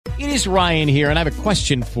It is Ryan here, and I have a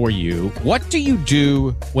question for you. What do you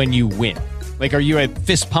do when you win? Like, are you a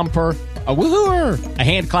fist pumper, a woohooer, a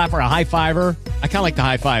hand clapper, a high fiver? I kind of like the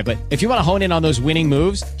high five, but if you want to hone in on those winning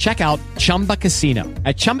moves, check out Chumba Casino.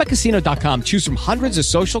 At ChumbaCasino.com, choose from hundreds of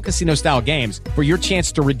social casino-style games for your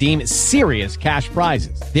chance to redeem serious cash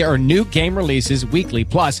prizes. There are new game releases weekly,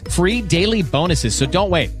 plus free daily bonuses. So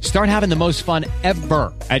don't wait. Start having the most fun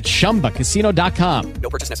ever at ChumbaCasino.com. No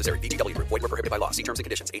purchase necessary. VGW. Void were prohibited by law. See terms and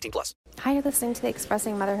conditions. 18+. Hi, you're listening to the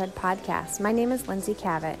Expressing Motherhood podcast. My name is Lindsay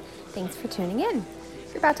Cavett. Thanks for tuning in.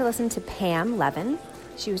 You're about to listen to Pam Levin.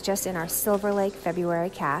 She was just in our Silverlake February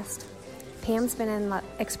cast. Pam's been in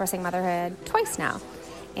Expressing Motherhood twice now,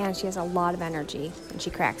 and she has a lot of energy, and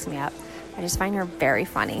she cracks me up. I just find her very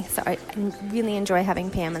funny, so I really enjoy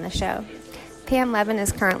having Pam in the show. Pam Levin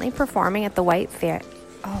is currently performing at the White Fire.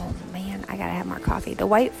 Oh man, I gotta have more coffee. The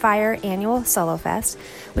White Fire Annual Solo Fest,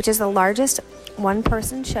 which is the largest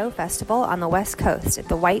one-person show festival on the West Coast at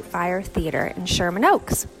the White Fire Theater in Sherman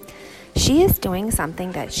Oaks. She is doing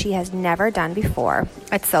something that she has never done before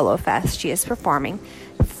at Solo Fest. She is performing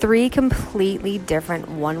 3 completely different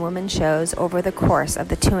one-woman shows over the course of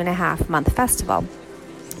the 2.5-month festival.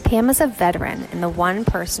 Pam is a veteran in the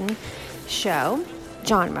one-person show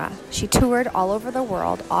genre. She toured all over the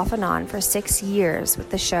world off and on for 6 years with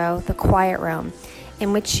the show The Quiet Room,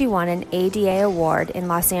 in which she won an ADA award in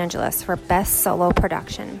Los Angeles for Best Solo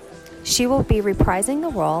Production. She will be reprising the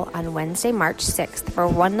role on Wednesday, March 6th for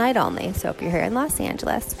one night only, so if you're here in Los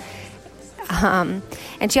Angeles. And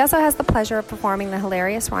she also has the pleasure of performing the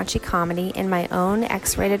hilarious raunchy comedy In My Own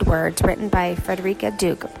X-Rated Words, written by Frederica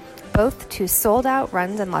Duke, both to sold-out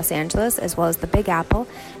runs in Los Angeles as well as the Big Apple,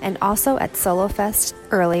 and also at Solo Fest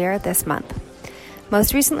earlier this month.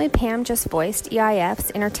 Most recently, Pam just voiced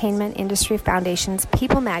EIF's Entertainment Industry Foundation's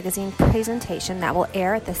People magazine presentation that will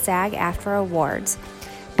air at the SAG-AFTRA Awards.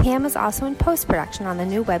 Pam is also in post-production on the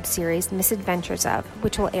new web series Misadventures Of,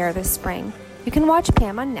 which will air this spring. You can watch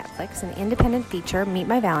Pam on Netflix, an independent feature, Meet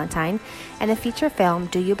My Valentine, and a feature film,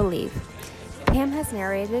 Do You Believe? Pam has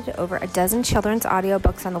narrated over a dozen children's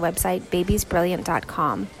audiobooks on the website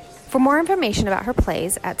babiesbrilliant.com. For more information about her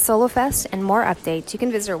plays at SoloFest and more updates, you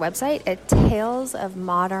can visit her website at Tales of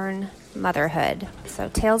Modern Motherhood. So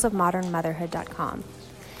talesofmodernmotherhood.com.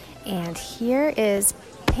 And here is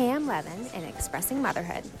Pam Levin in Expressing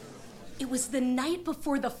Motherhood. It was the night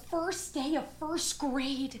before the first day of first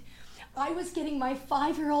grade. I was getting my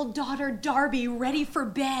 5-year-old daughter, Darby, ready for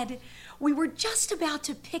bed. We were just about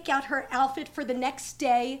to pick out her outfit for the next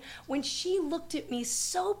day when she looked at me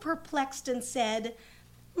so perplexed and said,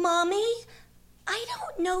 "Mommy, I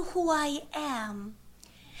don't know who I am.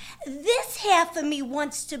 This half of me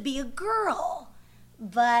wants to be a girl,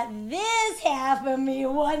 but this half of me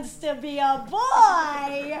wants to be a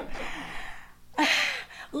boy."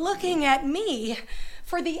 Looking at me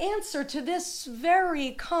for the answer to this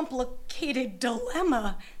very complicated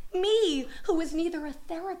dilemma. Me, who is neither a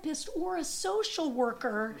therapist or a social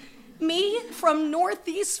worker. Me, from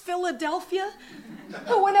Northeast Philadelphia,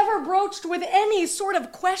 who, whenever broached with any sort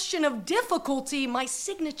of question of difficulty, my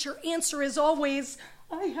signature answer is always,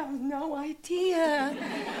 "I have no idea."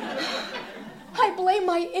 I blame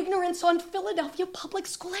my ignorance on Philadelphia public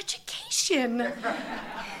school education.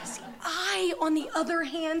 See, I, on the other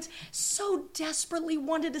hand, so desperately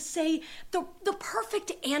wanted to say the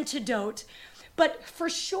perfect antidote. But for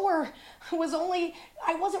sure, I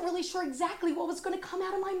wasn't really sure exactly what was going to come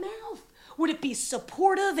out of my mouth. Would it be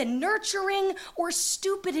supportive and nurturing, or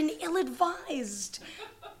stupid and ill-advised?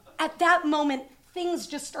 At that moment, things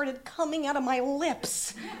just started coming out of my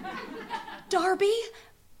lips. "Darby,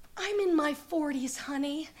 I'm in my 40s,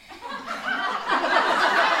 honey."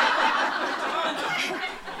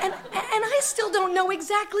 And I still don't know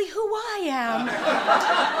exactly who I am.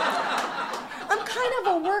 I'm kind of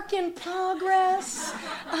a work in progress.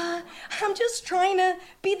 I'm just trying to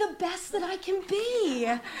be the best that I can be.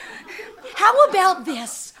 How about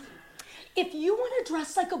this? If you want to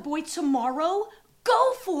dress like a boy tomorrow,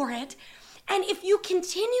 go for it. And if you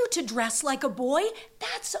continue to dress like a boy,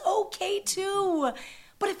 that's okay too.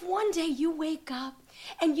 But if one day you wake up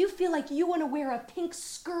and you feel like you want to wear a pink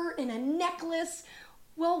skirt and a necklace,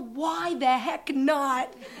 well, why the heck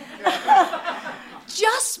not?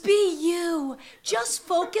 Just be you. Just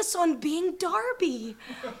focus on being Darby.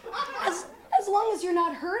 As long as you're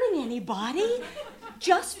not hurting anybody,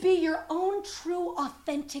 just be your own true,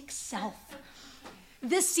 authentic self.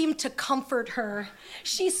 This seemed to comfort her.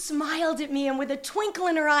 She smiled at me and with a twinkle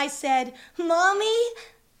in her eye said, "Mommy,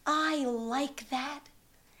 I like that."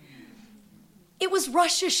 It was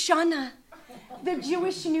Rosh Hashanah, the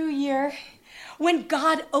Jewish New Year. When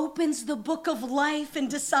God opens the book of life and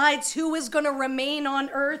decides who is going to remain on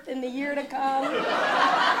earth in the year to come.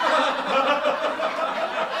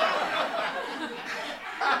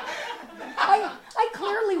 I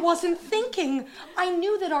clearly wasn't thinking. I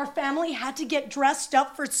knew that our family had to get dressed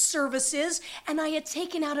up for services, and I had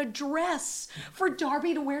taken out a dress for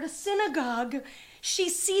Darby to wear to synagogue. She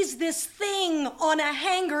sees this thing on a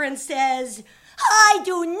hanger and says, "I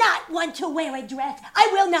do not want to wear a dress. I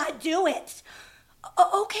will not do it."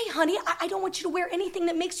 Okay, honey, I don't want you to wear anything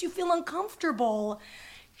that makes you feel uncomfortable.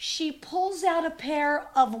 She pulls out a pair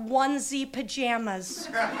of onesie pajamas.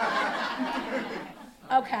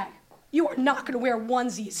 Okay, you are not going to wear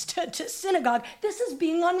onesies to synagogue. This is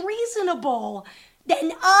being unreasonable.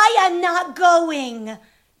 Then I am not going.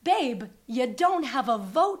 Babe, you don't have a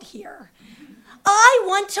vote here. I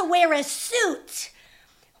want to wear a suit.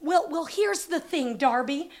 Well, here's the thing,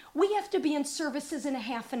 Darby. We have to be in services in a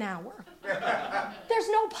half an hour. There's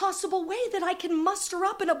no possible way that I can muster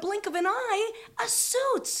up in a blink of an eye a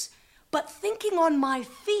suit. But thinking on my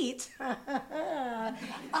feet,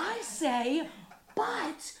 I say,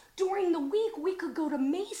 but during the week we could go to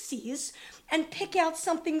Macy's and pick out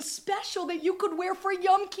something special that you could wear for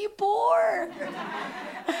Yom Kippur.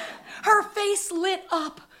 Her face lit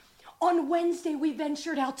up. On Wednesday, we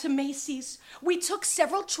ventured out to Macy's. We took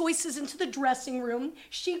several choices into the dressing room.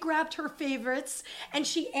 She grabbed her favorites, and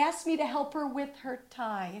she asked me to help her with her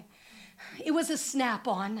tie. It was a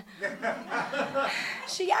snap-on.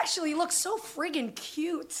 She actually looked so friggin'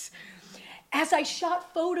 cute. As I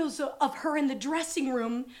shot photos of her in the dressing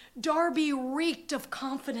room, Darby reeked of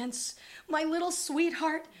confidence. My little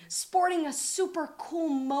sweetheart, sporting a super cool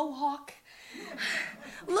mohawk.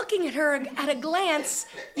 Looking at her at a glance,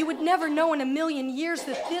 you would never know in a million years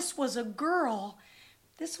that this was a girl.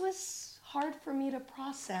 This was hard for me to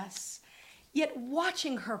process. Yet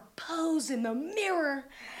watching her pose in the mirror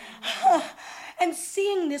and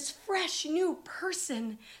seeing this fresh new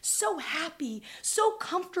person, so happy, so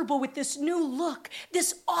comfortable with this new look,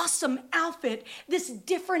 this awesome outfit, this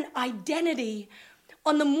different identity.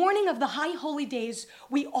 On the morning of the High Holy Days,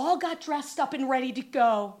 we all got dressed up and ready to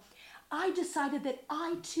go. I decided that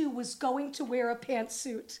I, too, was going to wear a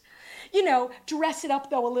pantsuit. You know, dress it up,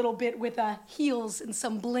 though, a little bit with heels and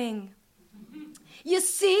some bling. You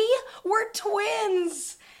see, we're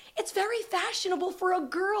twins. It's very fashionable for a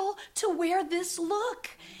girl to wear this look.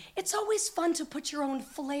 It's always fun to put your own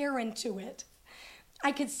flair into it.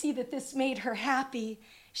 I could see that this made her happy.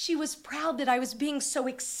 She was proud that I was being so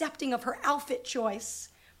accepting of her outfit choice.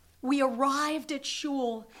 We arrived at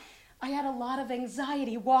shul. I had a lot of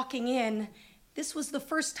anxiety walking in. This was the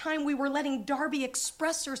first time we were letting Darby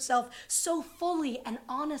express herself so fully and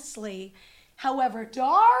honestly. However,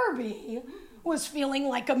 Darby was feeling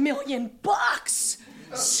like $1,000,000,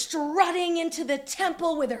 strutting into the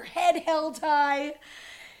temple with her head held high.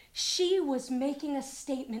 She was making a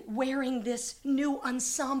statement wearing this new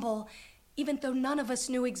ensemble, even though none of us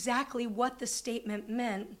knew exactly what the statement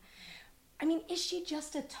meant. I mean, is she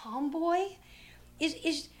just a tomboy?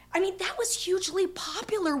 That was hugely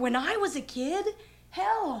popular when I was a kid.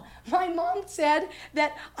 Hell, my mom said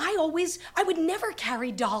that I would never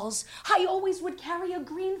carry dolls. I always would carry a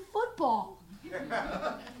green football.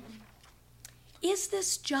 Is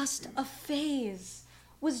this just a phase?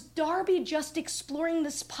 Was Darby just exploring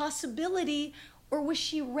this possibility, or was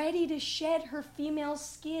she ready to shed her female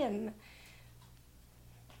skin?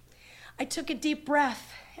 I took a deep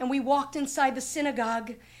breath, and we walked inside the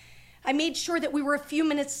synagogue. I made sure that we were a few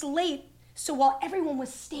minutes late, so while everyone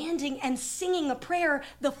was standing and singing a prayer,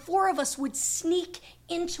 the four of us would sneak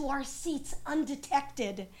into our seats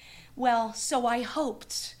undetected. Well, so I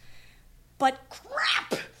hoped. But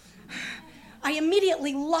crap! I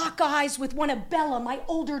immediately lock eyes with one of Bella, my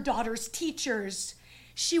older daughter's teachers.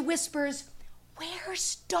 She whispers,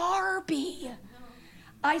 "Where's Darby?"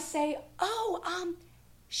 I say,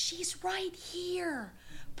 she's right here,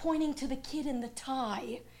 pointing to the kid in the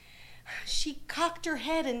tie. She cocked her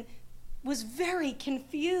head and was very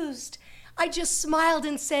confused. I just smiled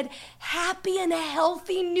and said, "Happy and a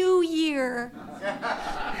healthy New Year."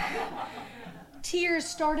 Tears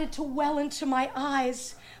started to well into my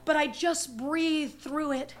eyes, but I just breathed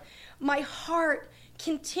through it. My heart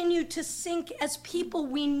continued to sink as people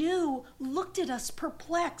we knew looked at us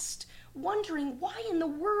perplexed, wondering why in the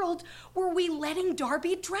world were we letting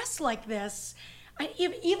Darby dress like this?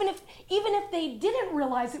 Even if they didn't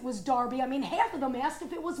realize it was Darby, half of them asked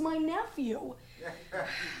if it was my nephew.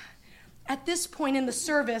 At this point in the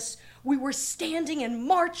service, we were standing and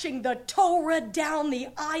marching the Torah down the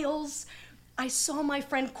aisles. I saw my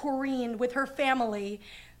friend Corinne with her family.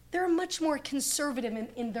 They're much more conservative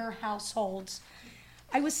in their households.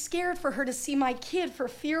 I was scared for her to see my kid for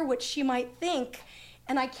fear what she might think,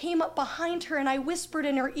 and I came up behind her and I whispered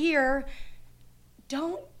in her ear,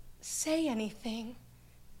 "Don't say anything."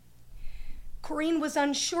 Corinne was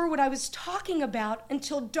unsure what I was talking about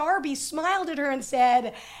until Darby smiled at her and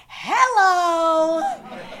said, "Hello!"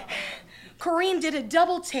 Corinne did a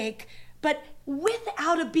double take, but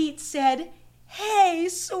without a beat said, "Hey,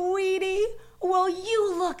 sweetie, well,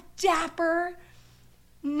 you look dapper."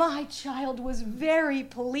 My child was very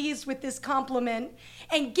pleased with this compliment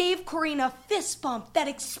and gave Corinne a fist bump that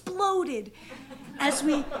exploded as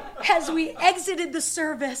we exited the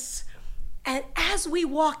service. And as we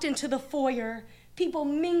walked into the foyer, people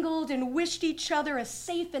mingled and wished each other a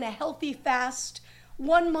safe and a healthy fast.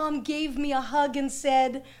 One mom gave me a hug and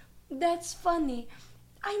said, "That's funny.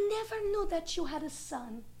 I never knew that you had a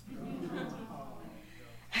son."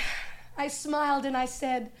 I smiled and I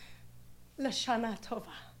said, "Lashana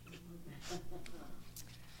Tova,"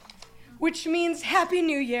 which means Happy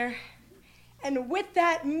New Year. And with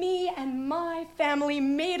that, me and my family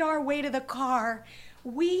made our way to the car.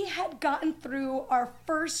 We had gotten through our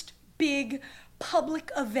first big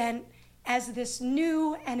public event as this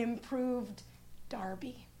new and improved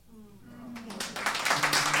Darby.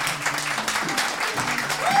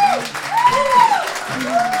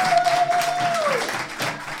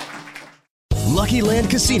 Lucky Land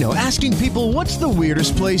Casino, asking people, what's the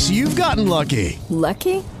weirdest place you've gotten lucky?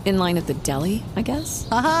 Lucky? In line at the deli, I guess?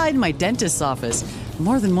 Aha, in my dentist's office.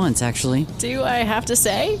 More than once, actually. Do I have to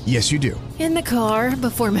say? Yes, you do. In the car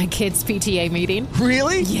before my kids' PTA meeting.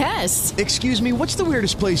 Really? Yes. Excuse me, what's the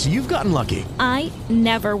weirdest place you've gotten lucky? I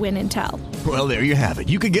never win and tell. Well, there you have it.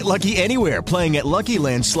 You can get lucky anywhere, playing at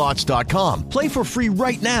LuckyLandSlots.com. Play for free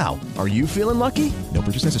right now. Are you feeling lucky? No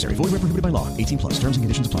purchase necessary. Void where prohibited by law. 18+. Terms and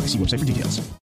conditions apply. See website for details.